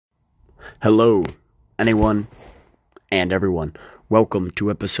Hello, anyone and everyone. Welcome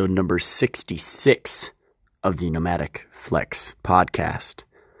to episode number 66 of the Nomadic Flex podcast.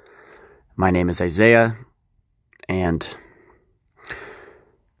 My name is Isaiah, and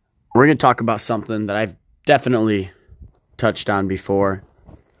we're going to talk about something that I've definitely touched on before.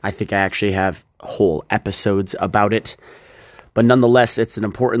 I think I actually have whole episodes about it, but nonetheless, it's an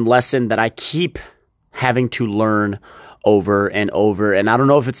important lesson that I keep having to learn over and over, and I don't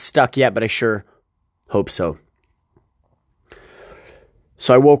know if it's stuck yet, but I sure hope so.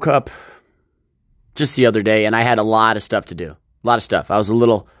 So I woke up just the other day, and I had a lot of stuff to do. A lot of stuff. I was a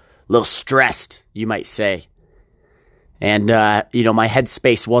little stressed, you might say. And, my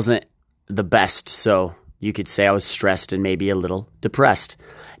headspace wasn't the best, so you could say I was stressed and maybe a little depressed.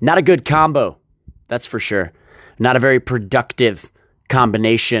 Not a good combo, that's for sure. Not a very productive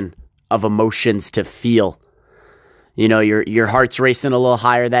combination of emotions to feel. You know, your heart's racing a little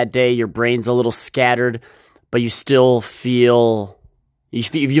higher that day, your brain's a little scattered, but you still feel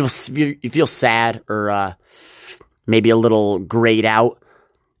sad or maybe a little grayed out.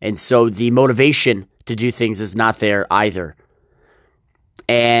 And so the motivation to do things is not there either.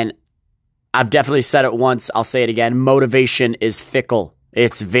 And I've definitely said it once, I'll say it again, motivation is fickle.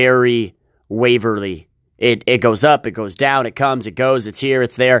 It's very waverly. It goes up, it goes down, it comes, it goes, it's here,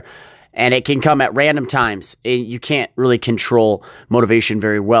 it's there. And it can come at random times. You can't really control motivation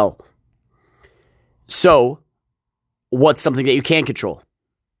very well. So, what's something that you can control?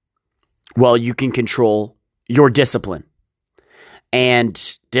 Well, you can control your discipline.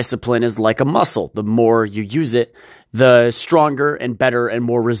 And discipline is like a muscle. The more you use it, the stronger and better and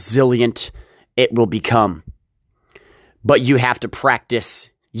more resilient it will become. But you have to practice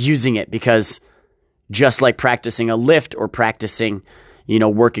using it, because just like practicing a lift or practicing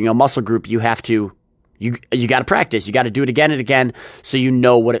working a muscle group, you got to practice. You got to do it again and again so you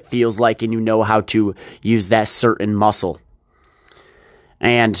know what it feels like and you know how to use that certain muscle.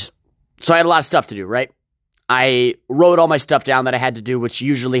 And so I had a lot of stuff to do, right? I wrote all my stuff down that I had to do, which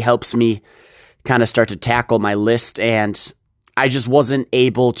usually helps me kind of start to tackle my list, and I just wasn't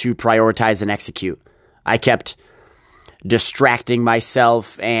able to prioritize and execute. I kept distracting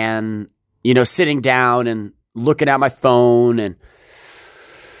myself and, sitting down and looking at my phone and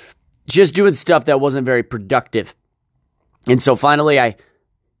just doing stuff that wasn't very productive. And so finally I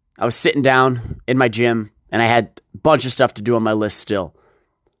was sitting down in my gym, and I had a bunch of stuff to do on my list still.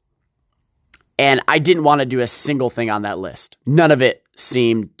 And I didn't want to do a single thing on that list. None of it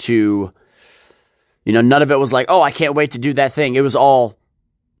seemed to, none of it was like, oh, I can't wait to do that thing. It was all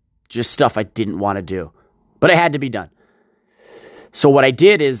just stuff I didn't want to do, but it had to be done. So what I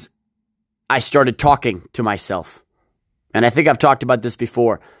did is I started talking to myself. And I think I've talked about this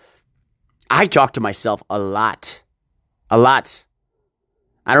before. I talk to myself a lot. A lot.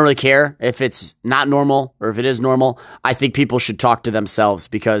 I don't really care if it's not normal or if it is normal. I think people should talk to themselves,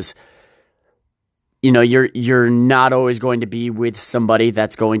 because you're not always going to be with somebody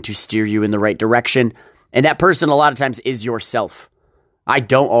that's going to steer you in the right direction. And that person a lot of times is yourself. I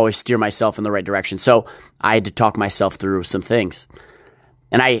don't always steer myself in the right direction. So I had to talk myself through some things.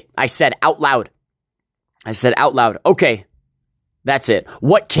 And I said out loud, okay, that's it.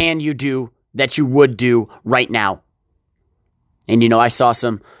 What can you do that you would do right now? And I saw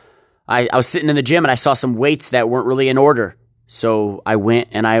I was sitting in the gym and I saw some weights that weren't really in order. So I went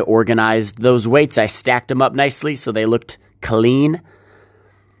and I organized those weights. I stacked them up nicely so they looked clean.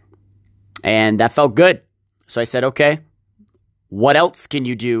 And that felt good. So I said, okay, what else can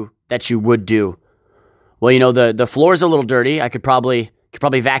you do that you would do? Well, the floor's a little dirty. I could probably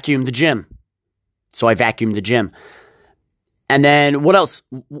vacuum the gym. So I vacuumed the gym. And then what else?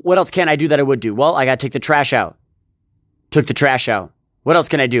 What else can I do that I would do? Well, I got to take the trash out. Took the trash out. What else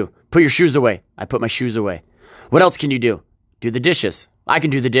can I do? Put your shoes away. I put my shoes away. What else can you do? Do the dishes. I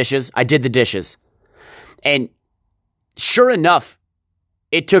can do the dishes. I did the dishes. And sure enough,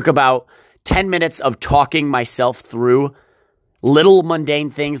 it took about 10 minutes of talking myself through little mundane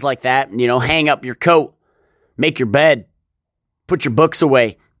things like that. Hang up your coat, make your bed, put your books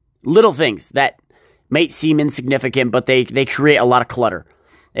away. Little things that might seem insignificant, but they create a lot of clutter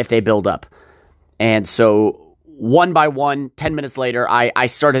if they build up. And so one by one, 10 minutes later, I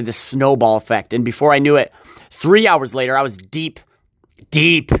started this snowball effect. And before I knew it, 3 hours later, I was deep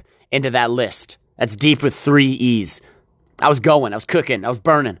into that list. That's deep with 3 E's. I was going, I was cooking, I was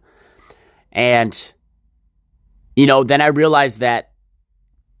burning. And, then I realized that,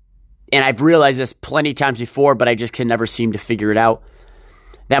 and I've realized this plenty of times before, but I just can never seem to figure it out,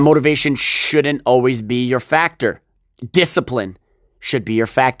 that motivation shouldn't always be your factor. Discipline should be your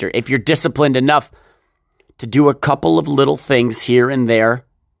factor. If you're disciplined enough to do a couple of little things here and there,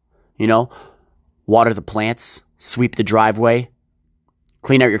 Water the plants, sweep the driveway,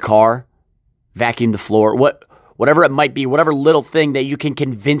 clean out your car, vacuum the floor, whatever it might be, whatever little thing that you can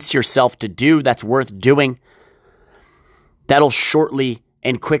convince yourself to do that's worth doing, that'll shortly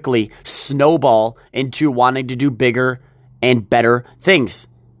and quickly snowball into wanting to do bigger and better things.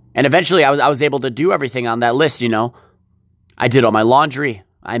 And eventually I was able to do everything on that list, I did all my laundry.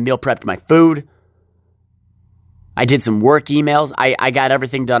 I meal prepped my food. I did some work emails. I got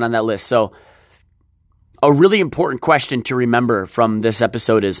everything done on that list. So a really important question to remember from this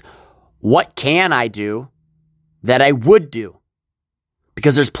episode is, what can I do that I would do?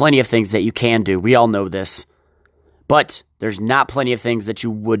 Because there's plenty of things that you can do. We all know this. But there's not plenty of things that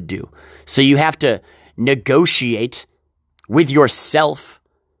you would do. So you have to negotiate with yourself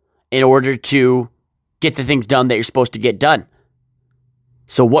in order to get the things done that you're supposed to get done.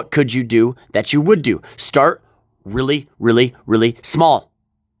 So what could you do that you would do? Start really, really, really small.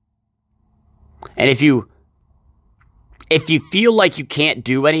 And if you feel like you can't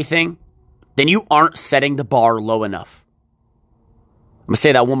do anything, then you aren't setting the bar low enough. I'm going to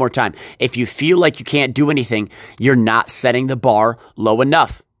say that one more time. If you feel like you can't do anything, you're not setting the bar low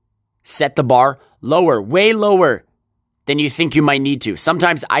enough. Set the bar lower, way lower than you think you might need to.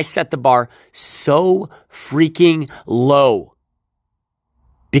 Sometimes I set the bar so freaking low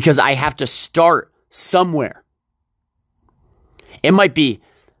because I have to start somewhere. It might be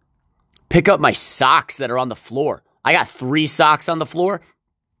pick up my socks that are on the floor. I got 3 socks on the floor.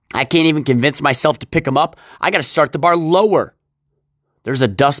 I can't even convince myself to pick them up. I got to start the bar lower. There's a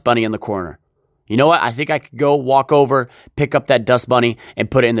dust bunny in the corner. You know what? I think I could go walk over, pick up that dust bunny, and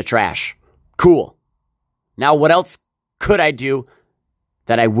put it in the trash. Cool. Now, what else could I do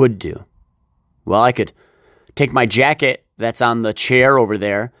that I would do? Well, I could take my jacket that's on the chair over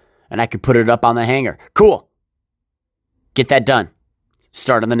there, and I could put it up on the hanger. Cool. Get that done.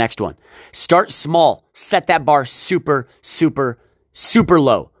 Start on the next one. Start small. Set that bar super, super, super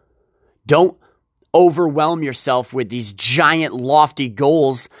low. Don't overwhelm yourself with these giant, lofty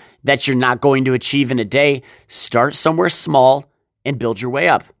goals that you're not going to achieve in a day. Start somewhere small and build your way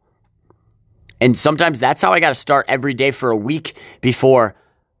up. And sometimes that's how I got to start every day for a week before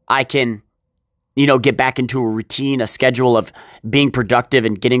I can, get back into a routine, a schedule of being productive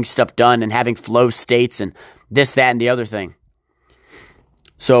and getting stuff done and having flow states and this, that, and the other thing.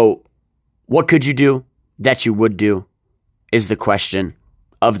 So what could you do that you would do is the question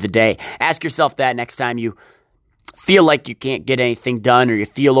of the day. Ask yourself that next time you feel like you can't get anything done, or you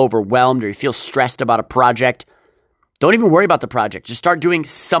feel overwhelmed, or you feel stressed about a project. Don't even worry about the project. Just start doing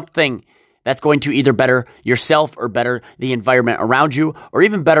something that's going to either better yourself or better the environment around you, or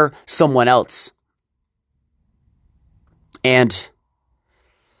even better someone else. And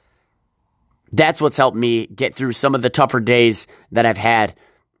that's what's helped me get through some of the tougher days that I've had,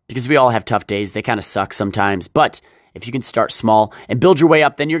 because we all have tough days. They kind of suck sometimes, but if you can start small and build your way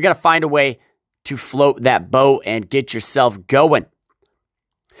up, then you're going to find a way to float that boat and get yourself going.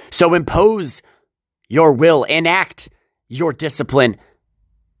 So impose your will, enact your discipline.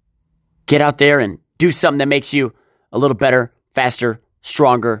 Get out there and do something that makes you a little better, faster,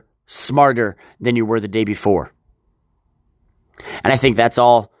 stronger, smarter than you were the day before. And I think that's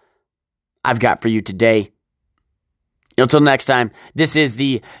all I've got for you today. Until next time, this is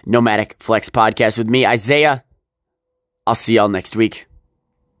the Nomadic Flex Podcast with me, Isaiah. I'll see y'all next week.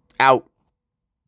 Out.